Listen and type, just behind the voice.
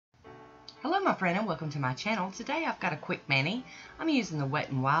Hello my friend and welcome to my channel. Today I've got a quick mani. I'm using the Wet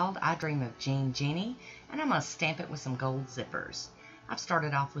n Wild I Dream of Genie and I'm going to stamp it with some gold zippers. I've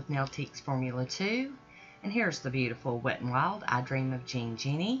started off with Nailtique's Formula 2 and here's the beautiful Wet n Wild I Dream of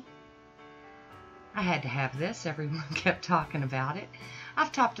Genie. I had to have this, everyone kept talking about it.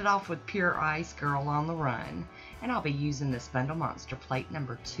 I've topped it off with Pure Ice Girl on the Run and I'll be using this Bundle Monster plate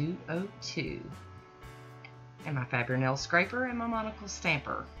number 202 and my Faber nail scraper and my monocle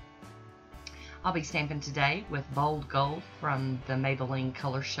stamper. I'll be stamping today with Bold Gold from the Maybelline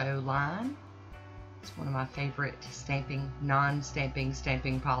Color Show line. It's one of my favorite non-stamping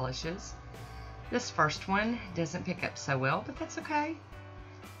stamping polishes. This first one doesn't pick up so well, but that's okay.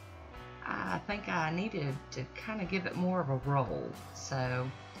 I think I needed to kind of give it more of a roll, so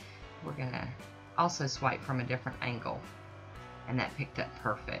we're going to also swipe from a different angle, and that picked up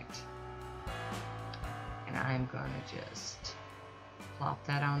perfect. And I'm going to just plop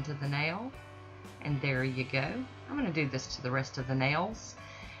that onto the nail. And there you go. I'm going to do this to the rest of the nails.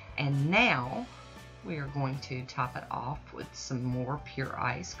 And now we are going to top it off with some more Pure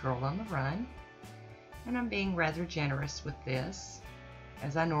Ice Girl on the Run. And I'm being rather generous with this,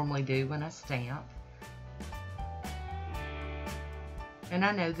 as I normally do when I stamp. And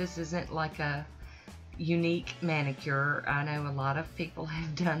I know this isn't like a unique manicure. I know a lot of people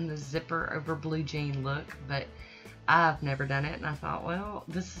have done the zipper over blue jean look, but I've never done it, and I thought, well,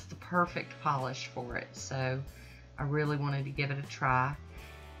 this is the perfect polish for it, so I really wanted to give it a try.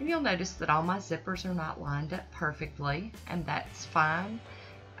 And you'll notice that all my zippers are not lined up perfectly, and that's fine.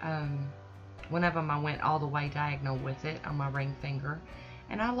 One of them I went all the way diagonal with it on my ring finger,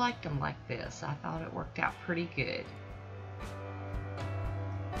 and I liked them like this. I thought it worked out pretty good.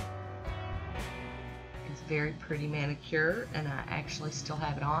 It's a very pretty manicure, and I actually still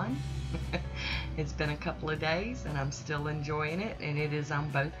have it on. It's been a couple of days and I'm still enjoying it, and it is on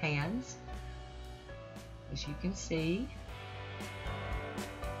both hands, as you can see.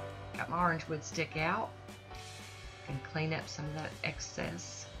 Got my orange wood stick out and clean up some of that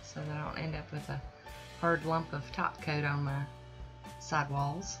excess so that I don't end up with a hard lump of top coat on my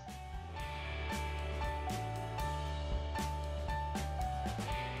sidewalls.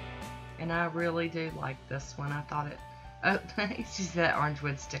 And I really do like this one. I thought it, oh, you see that orange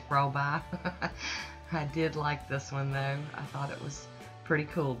wood stick roll by. I did like this one though. I thought it was pretty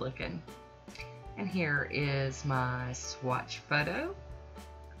cool looking. And here is my swatch photo.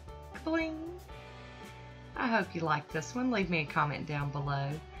 Bling! I hope you like this one. Leave me a comment down below.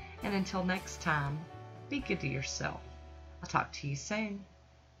 And until next time, be good to yourself. I'll talk to you soon.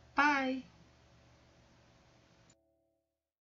 Bye!